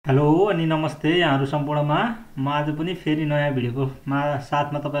Hello अनि नमस्ते यहाँहरु सम्पूर्णमा म आज पनि फेरि नयाँ भिडियोको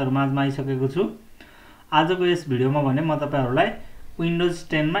साथमा तपाईहरु माझमा आइसकेको छु। आजको यस भिडियोमा भने म तपाईहरुलाई विन्डोज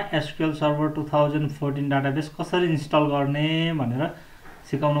 10 मा SQL Server 2014 डाटाबेस कसरी इन्स्टल गर्ने भनेर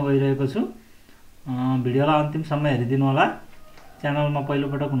सिकाउन गइरहेको छु। भिडियोलाई अन्तिमसम्म हेरिदिनु होला। च्यानलमा पहिलो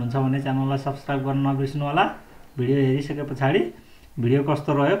पटक हुनुहुन्छ भने च्यानललाई सब्स्क्राइब गर्न नबिर्सनु होला। भिडियो हेरिसकेपछि भिडियो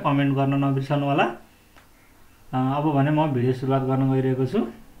कस्तो रह्यो कमेन्ट गर्न नबिर्सनु होला। अब भने म भिडियो सुरुवात गर्न गइरहेको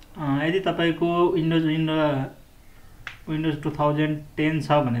छु। यदि तपाईको विन्डोज 2010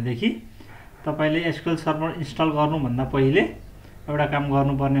 छ भनेदेखि तपाईले SQL सर्भर इन्स्टल गर्नु भन्दा पहिले एउटा काम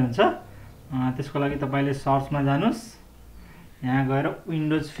गर्नुपर्ने हुन्छ। त्यसको लागि तपाईले सर्चमा जानुस्। यहाँ गएर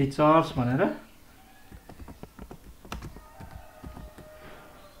विन्डोज फिचर्स भनेर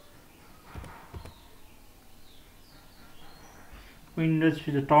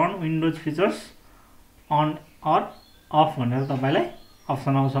turn windows features on or of भनेर तपाईलाई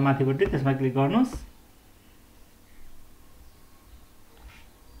अप्सन आउँछ माथिपट्टि, त्यसमा क्लिक गर्नुस्।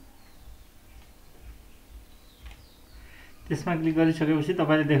 त्यसमा क्लिक गरिसकेपछि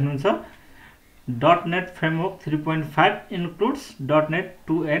तपाईले देख्नुहुन्छ .NET framework 3.5 includes .NET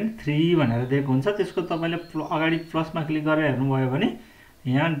 2 and 3 भनेर दिएको हुन्छ। त्यसको तपाईले अगाडि प्लसमा क्लिक गरेर हेर्नुभयो भने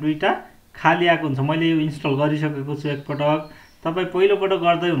यहाँ दुईटा खाली आएको हुन्छ। मैले यो इन्स्टल गरिसकेको छु एकपटक। तपाई पहिलो पटक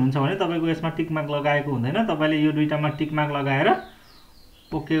गर्दै हुनुहुन्छ भने तपाईको यसमा टिक मार्क लगाएको हुँदैन। तपाईले यो दुईटामा टिक मार्क लगाएर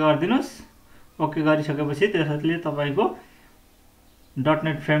ओके गरिदिनुस्। ओके गरिसकेपछि त्यसले तपाईको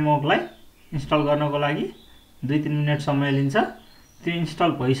 .NET फ्रेमवर्कलाई इन्स्टल गर्नको लागि 2-3 मिनेट समय लिन्छ। त्यो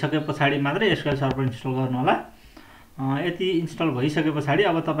इन्स्टल भइसकेपछि मात्रै SQL सर्भर इन्स्टल गर्नु होला। यति इन्स्टल भइसकेपछि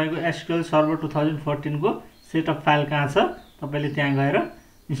अब तपाईको SQL सर्भर 2014 को सेटअप फाइल कहाँ छ तपाईले त्यहाँ गएर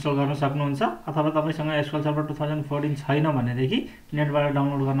इन्स्टल गर्न सक्नुहुन्छ। अथवा तपाईसँग SQL सर्भर 2014 छैन भनेदेखि नेटबाट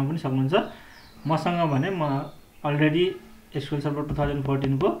डाउनलोड गर्न पनि सक्नुहुन्छ। मसँग भने म अलरेडी SQL सर्भर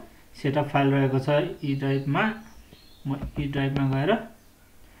 2014 को सेटअप फाइल रहेको छ ई ड्राइभमा। म ई ड्राइभमा गएर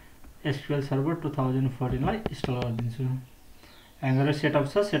SQL सर्भर 2014 लाई इन्स्टल गरिदिन्छु। यहाँ गएर सेटअप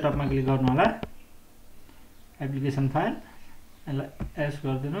छ, सेटअपमा क्लिक गर्नु होला। एप्लिकेसन फाइल यसलाई एस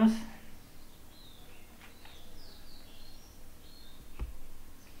गरिदिनुस्।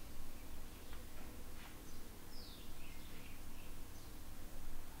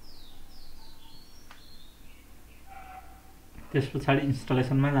 त्यसपछि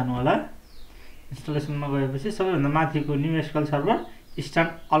इन्स्टलेसनमा जानु होला। इन्स्टलेसनमा गएपछि सबैभन्दा माथिको new SQL server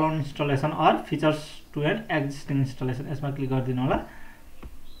stand alone installation or features to an existing installation यसमा क्लिक गरिदिनु होला।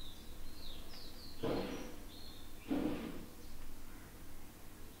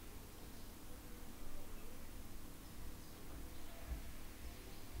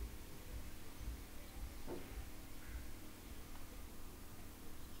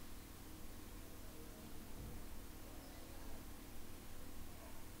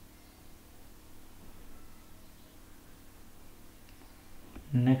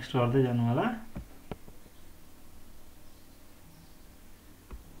 नेक्स्ट गर्दै जानु होला।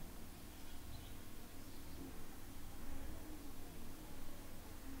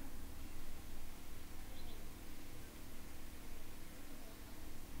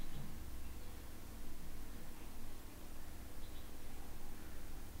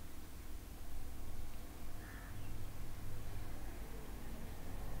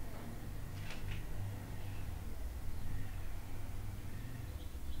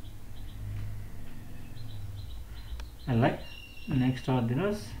 यसलाई नेक्स्ट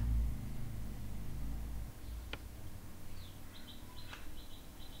गरिदिनुस्।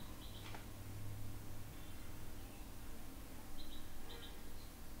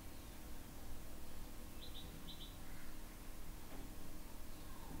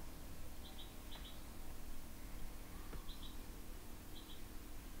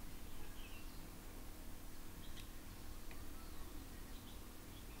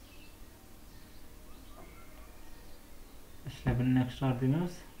 यसलाई पनि नेक्स्ट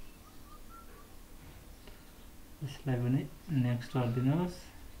गरिदिनुस्। यसलाई पनि नेक्स्ट गरिदिनुस्।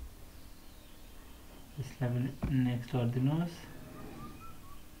 यसलाई पनि नेक्स्ट गरिदिनुस्।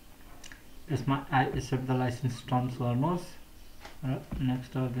 यसमा I accept the licence terms गर्नुस् र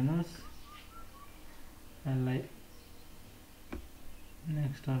नेक्स्ट गरिदिनुस्। यसलाई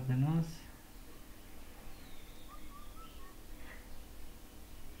नेक्स्ट गरिदिनुस्।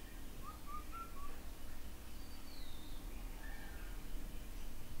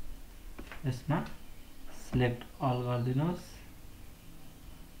 यसमा सिलेक्ट अल गरिदिनुस्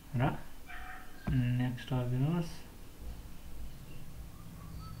र नेक्स्ट गरिदिनुस्।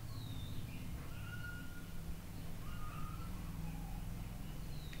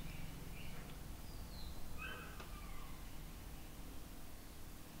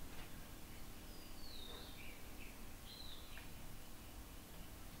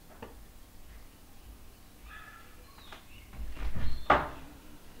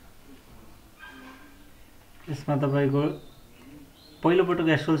 यसमा तपाईको पहिलो पटक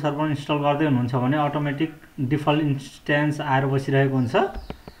SQL सर्भर इन्स्टल गर्दै हुनुहुन्छ भने अटोमेटिक डिफल्ट इन्स्टेन्स आएर बसिरहेको हुन्छ।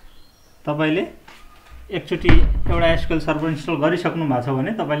 तपाईले एकचोटी एउटा SQL सर्भर इन्स्टल गरिसक्नु भएको छ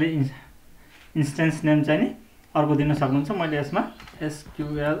भने तपाईले इन्स्टेन्स नेम चाहिँ नि अर्को दिन सक्नुहुन्छ। मैले यसमा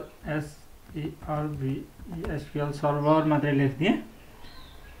SQL सर्भर मात्रै लेख्दिए।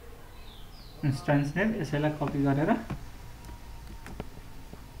 इन्स्टेन्स नेम यसैलाई कपी गरेर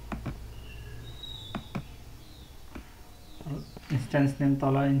इन्स्टेन्स नेम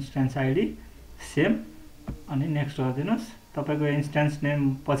तल इन्स्टेन्स आइडी सेम अनि नेक्स्ट गरिदिनुस्। तपाईको इन्स्टेन्स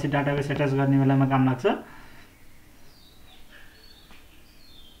नेम पछि डाटाबेस एट्याच गर्ने बेलामा काम लाग्छ।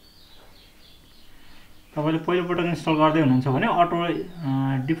 तपाईले पहिलो पटक इन्स्टल गर्दै हुनुहुन्छ भने अटो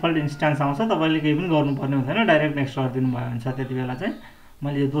डिफल्ट इन्स्टेन्स आउँछ। तपाईले केही पनि गर्नुपर्ने हुँदैन, डाइरेक्ट नेक्स्ट गरिदिनु भयो हुन्छ। त्यति बेला चाहिँ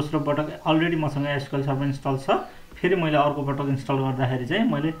मैले दोस्रो पटक अलरेडी मसँग SQL सर्भर इन्स्टल छ, फेरि मैले अर्को पटक इन्स्टल गर्दाखेरि चाहिँ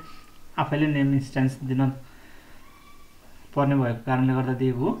मैले आफैले नेम इन्स्टेन्स दिन पर्ने भएको कारणले गर्दा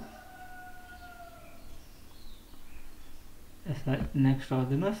दिएको हो। यसलाई नेक्स्ट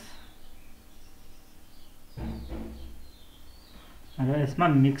गरिदिनुस् र यसमा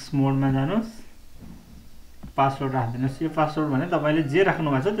मिक्स मोडमा जानुस्। पासवर्ड राख्दिनुस्। यो पासवर्ड भने तपाईले जे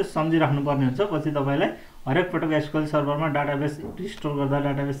राख्नु भएको छ त्यो सम्झिराख्नु पर्ने हुन्छ। पछि तपाईलाई हरेक पटक SQL सर्भरमा डाटाबेस रिस्टोर गर्दा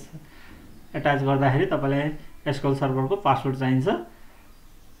डाटाबेस एट्याच गर्दाखेरि तपाईलाई SQL सर्भरको पासवर्ड चाहिन्छ।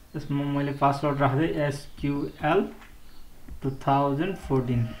 यसमा मैले पासवर्ड राख्दै SQL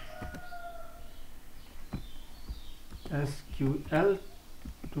 2014 SQL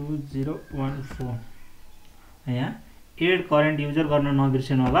 2014 यहाँ एड करेन्ट युजर गर्न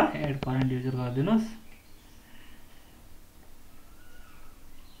नबिर्सिनु होला। एड करेन्ट युजर गरिदिनुस्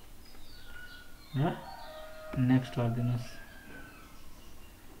र नेक्स्ट गरिदिनुस्।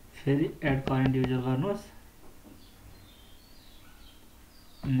 फेरि एड करेन्ट युजर गर्नुस्,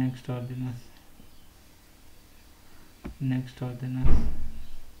 नेक्स्ट गरिदिनुस्, नेक्स्ट गरिदिनुस्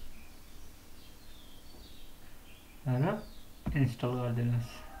र इन्स्टल गरिदिनुस्।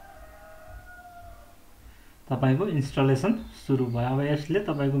 तपाईको इन्स्टलेसन सुरु भयो। अब यसले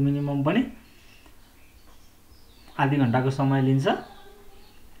तपाईको मिनिमम पनि आधी घण्टाको समय लिन्छ।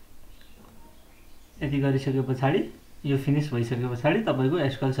 यति गरिसके पछाडि यो फिनिश भइसके पछाडि तपाईको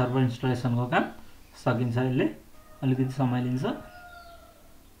SQL सर्भर इन्स्टलेसनको काम सकिन्छ। यसले अलिकति समय लिन्छ।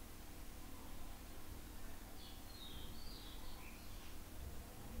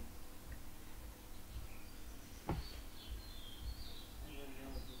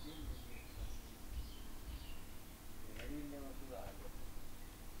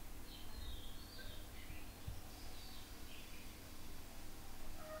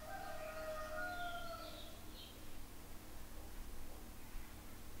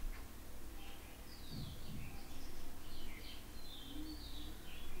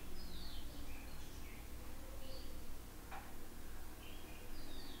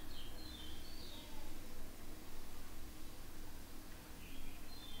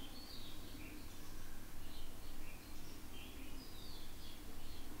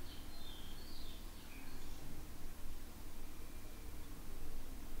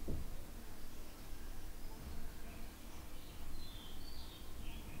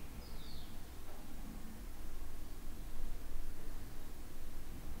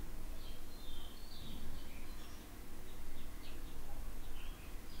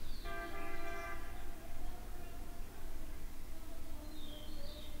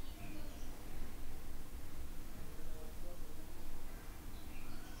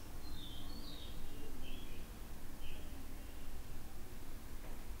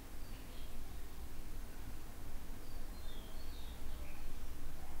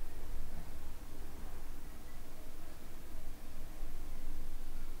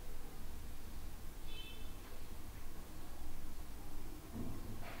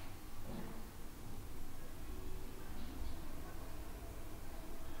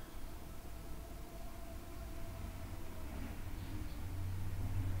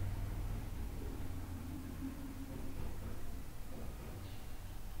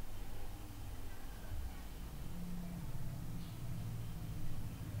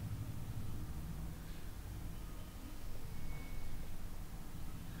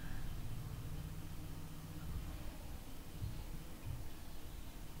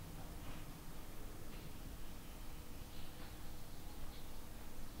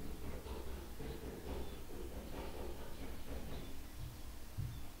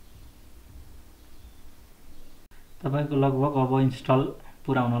 तपाईको लगभग अब इन्स्टल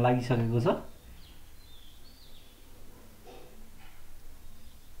पुरा हुन लागिसकेको छ।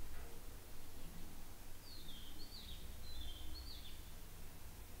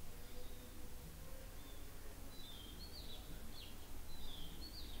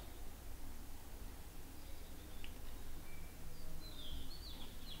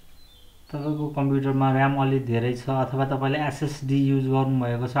 तपाईको कम्प्युटरमा र्याम अलि धेरै छ अथवा तपाईले एसएसडी युज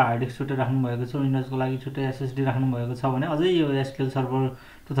गर्नुभएको छ, हार्ड डिस्क छुट्टै राख्नुभएको छ, विन्डोजको लागि छुट्टै एसएसडी राख्नुभएको छ भने अझै यो SQL सर्भर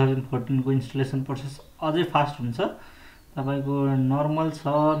 2014 को इन्स्टलेसन प्रोसेस अझै फास्ट हुन्छ। तपाईको नर्मल छ,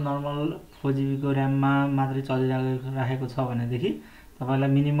 नर्मल 4GB को र्याममा मात्रै चलिराखेको छ भनेदेखि तपाईलाई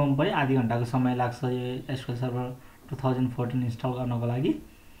मिनिमम पनि आधी घण्टाको समय लाग्छ यो SQL सर्भर 2014 इन्स्टल गर्नको लागि।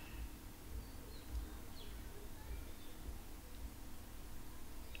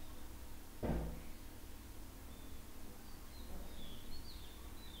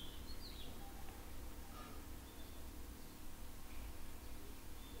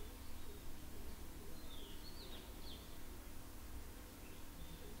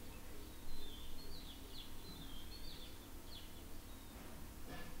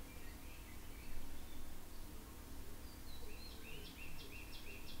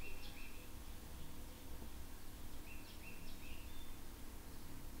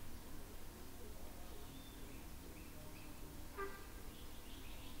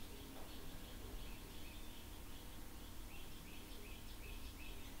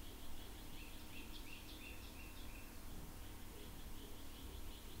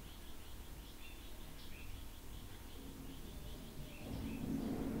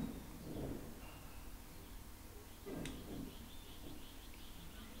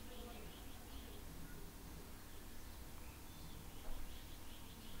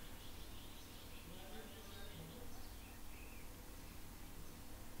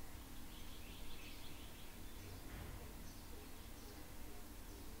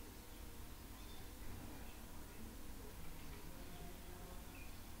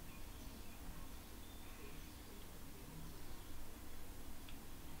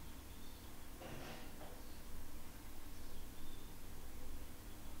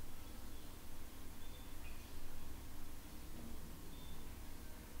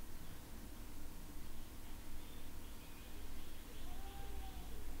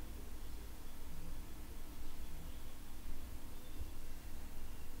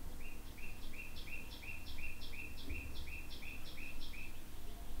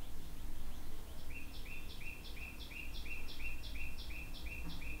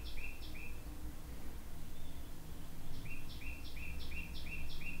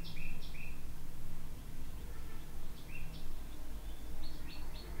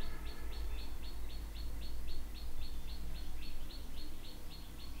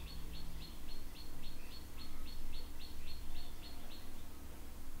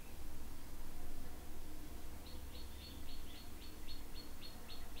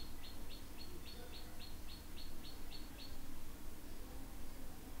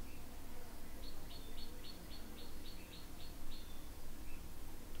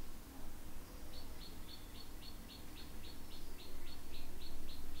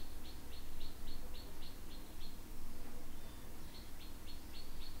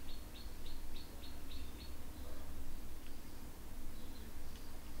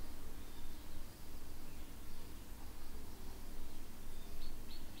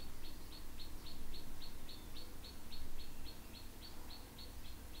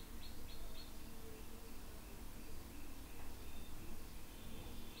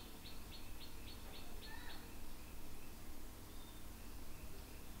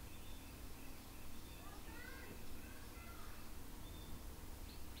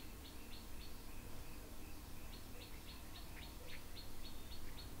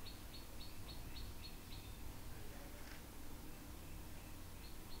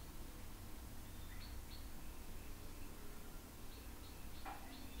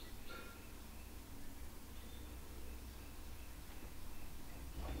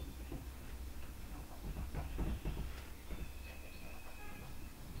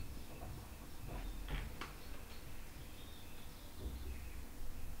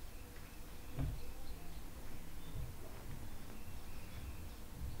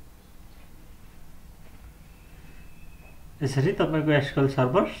 यसरी तपाईको SQL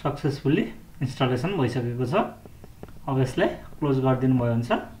सर्भर सक्सेसफुली इन्स्टलेसन भइसकेको छ। अब यसलाई क्लोज गरिदिनु भयो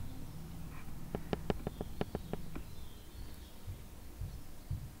हुन्छ।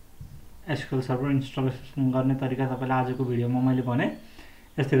 SQL सर्भर इन्स्टलेसन गर्ने तरिका तपाईलाई आजको भिडियोमा मैले भने।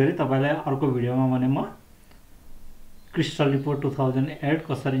 यस्तै गरी तपाईलाई अर्को भिडियोमा भने म क्रिस्टल रिपोर्ट 2008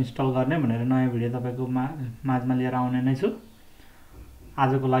 कसरी इन्स्टल गर्ने भनेर नयाँ भिडियो तपाईको माझमा लिएर आउने नै छु।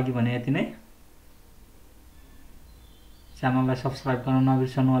 आजको लागि भने यति नै। च्यानललाई सब्स्क्राइब गर्न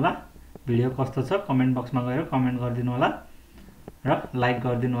नबिर्सनु होला। भिडियो कस्तो छ कमेन्ट बक्समा गएर कमेन्ट गरिदिनु होला र लाइक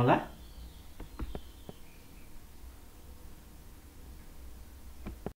गरिदिनु होला।